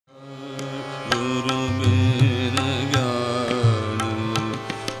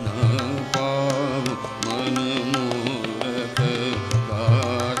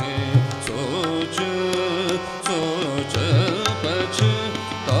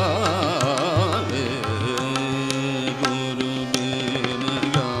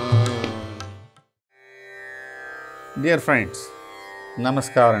Dear friends,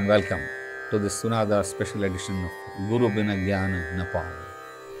 Namaskar and welcome to this Sunaada special edition of Guru Bina Gyaan na Paavu.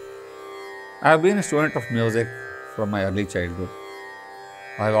 I have been a student of music from my early childhood.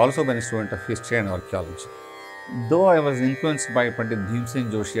 I have also been a student of history and archaeology. Though I was influenced by Pandit Bhimsen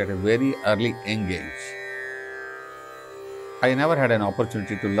Joshi at a very early young age, I never had an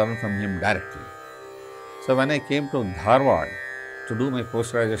opportunity to learn from him directly. So when I came to Dharwad to do my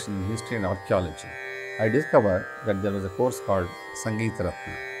post-graduation in history and archaeology, I discovered that there was a course called Sangeet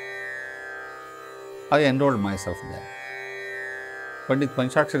Ratna. I enrolled myself there. Pandit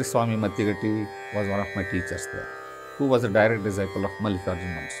Panchakshari Swami Mattigatti was one of my teachers there, who was a direct disciple of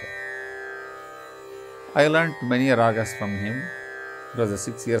Mallikarjun Mansur. I learnt many ragas from him. It was a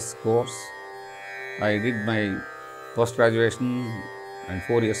 6 years course. I did my post-graduation and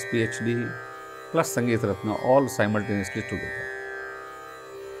 4 years PhD plus Sangeet Ratna all simultaneously together.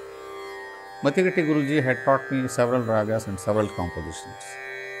 Mattigatti Guruji had taught me several ragas and several compositions.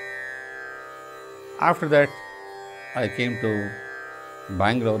 After that, I came to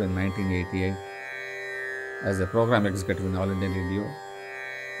Bangalore in 1988 as a program executive in All India Radio.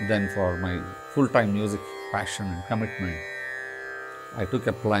 Then for my full-time music passion and commitment, I took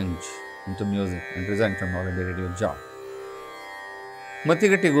a plunge into music and resigned from All India Radio job.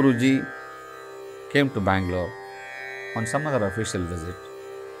 Mattigatti Guruji came to Bangalore on some other official visit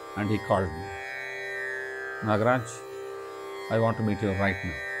and he called me. Nagaraj, I want to meet you right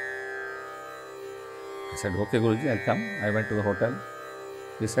now. I said, okay Guruji, I'll come. I went to the hotel.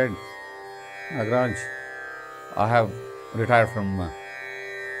 He said, Nagaraj, I have retired from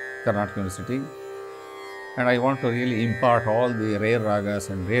Kedarnath University and I want to really impart all the rare ragas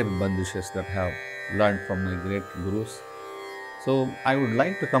and rare bandishes that I have learned from my great gurus. So I would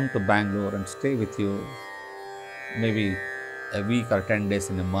like to come to Bangalore and stay with you maybe a week or 10 days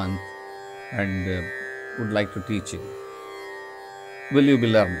in a month and would like to teach you. Will you be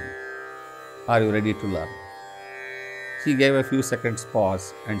learning? Are you ready to learn? He gave a few seconds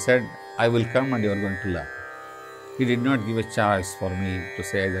pause and said, I will come and you are going to learn. He did not give a choice for me to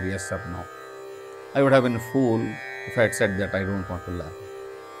say either yes or no. I would have been a fool if I had said that I don't want to learn.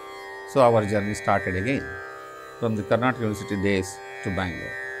 So our journey started again from the Karnataka University days to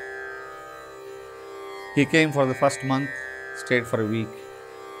Bangalore. He came for the first month, stayed for a week,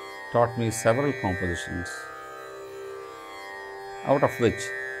 taught me several compositions, out of which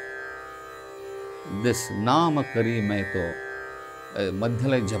this Naam Kari Maito,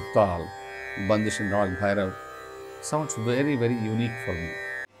 Madhyalai Jhaptal, bandish in Raaga Bhairav, sounds very, very unique for me.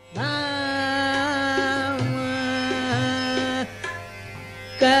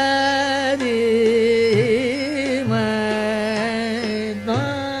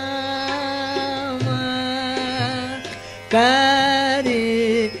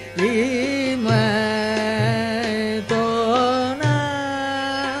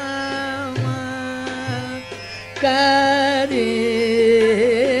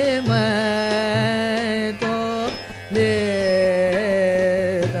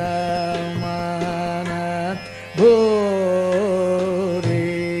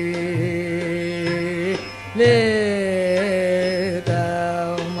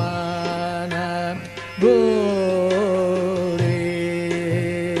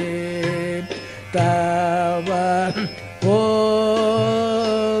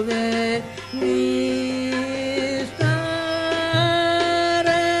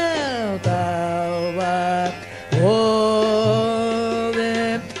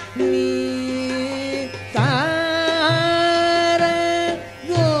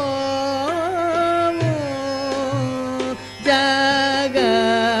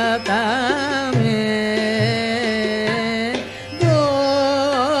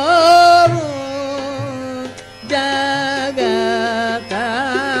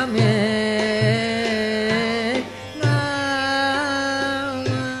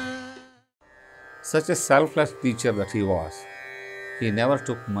 Such a selfless teacher that he was, he never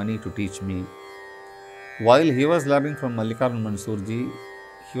took money to teach me. While he was learning from Mallikarjun Mansurji,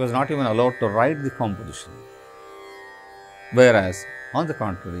 he was not even allowed to write the composition. Whereas, on the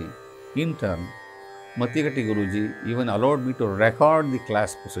contrary, in turn, Mattigatti Guruji even allowed me to record the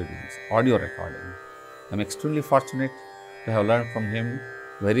class proceedings, audio recording. I am extremely fortunate to have learned from him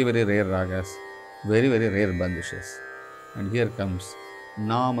very, very rare ragas, very, very rare bandishes. And here comes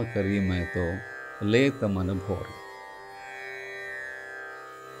Naam Kari Maito, Leta Manabhori.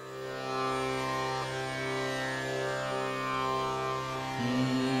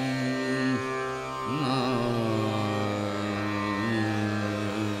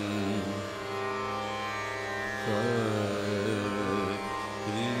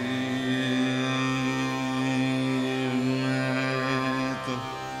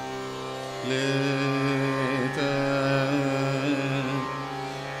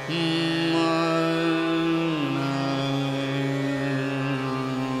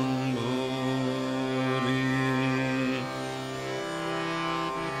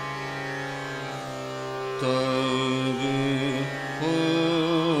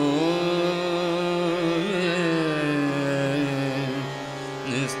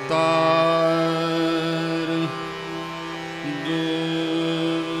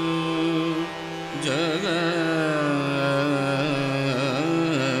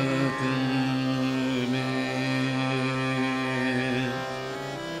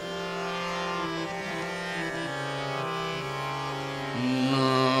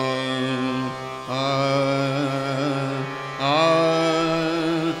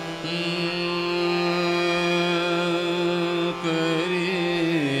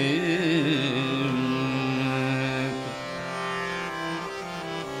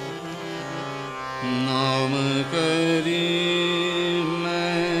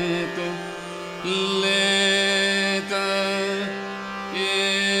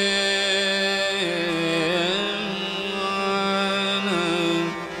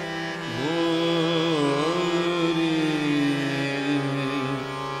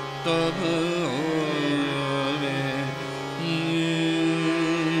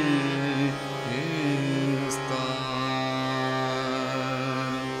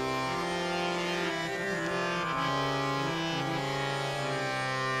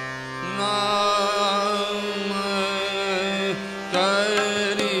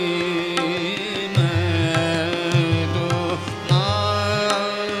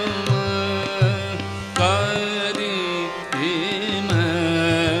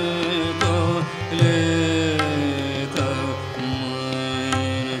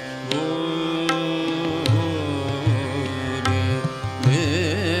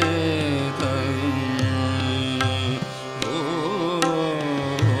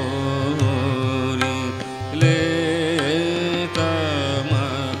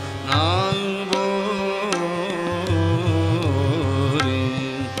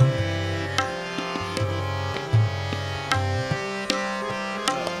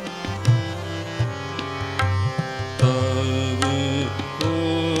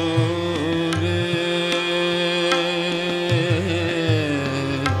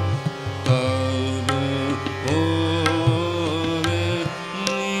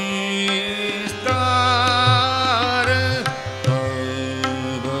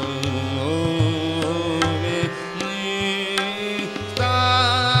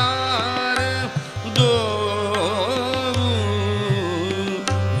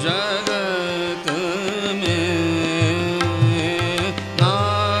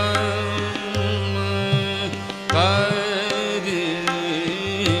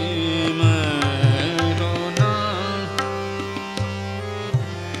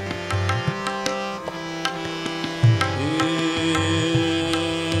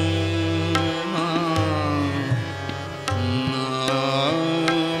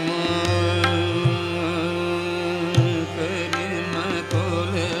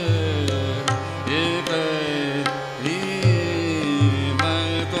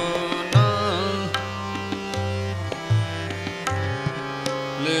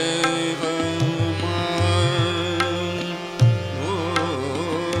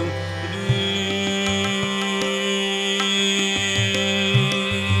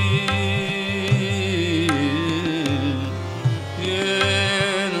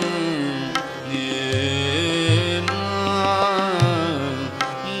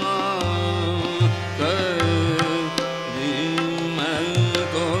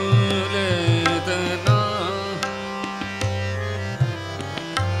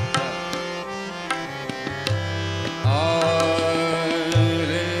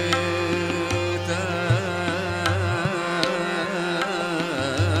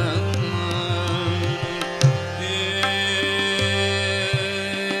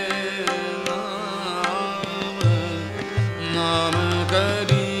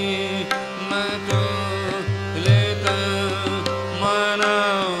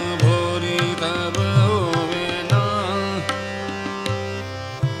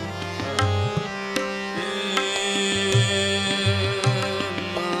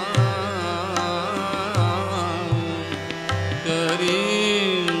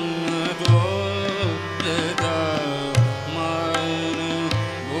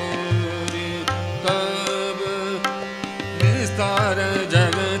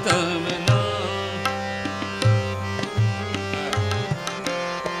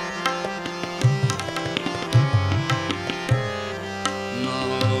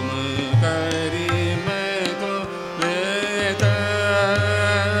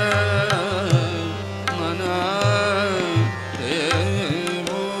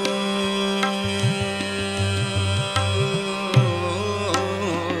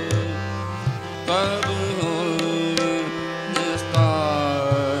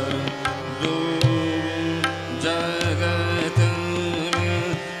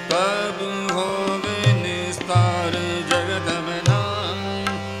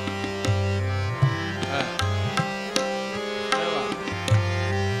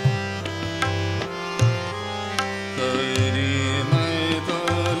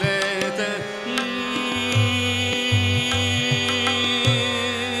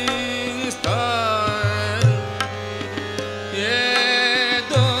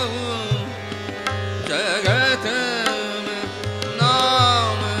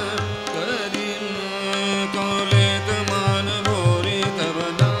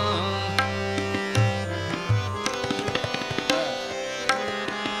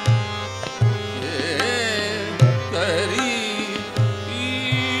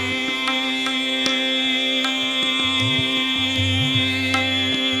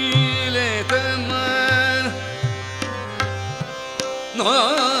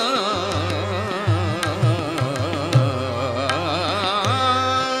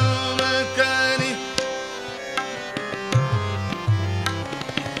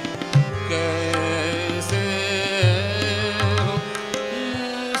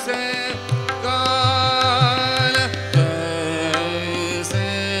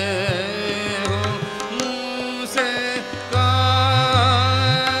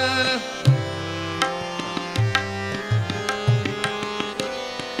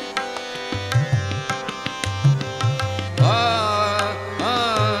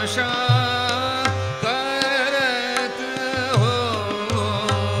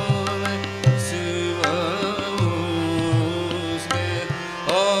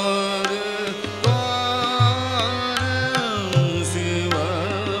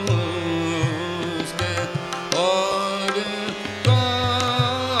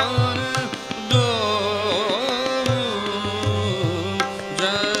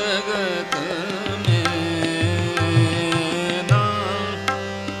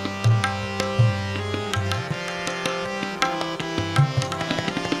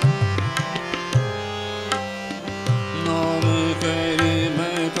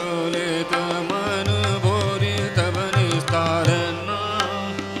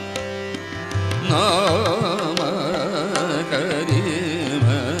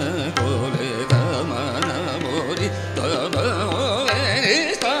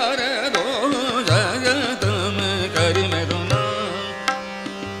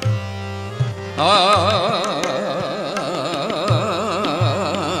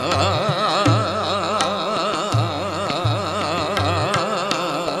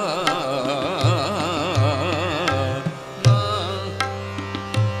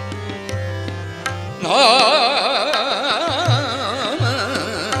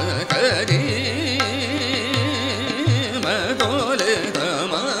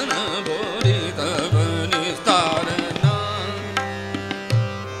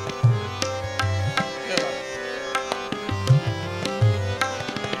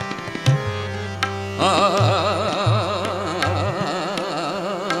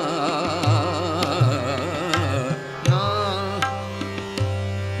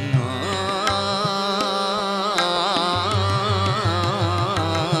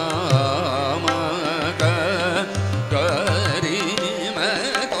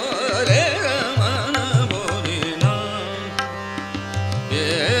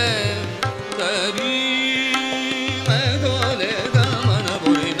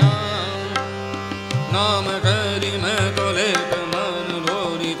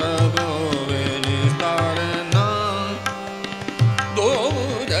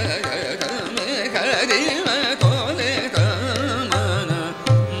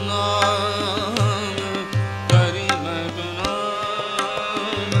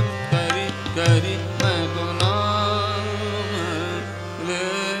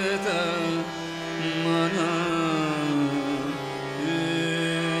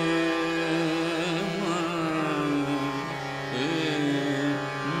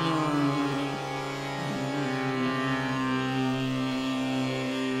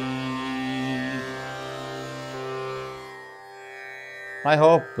 I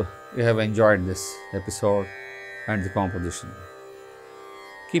hope you have enjoyed this episode and the composition.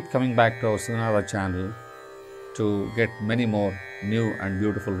 Keep coming back to our Sunaada channel to get many more new and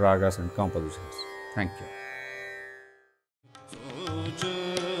beautiful ragas and compositions. Thank you.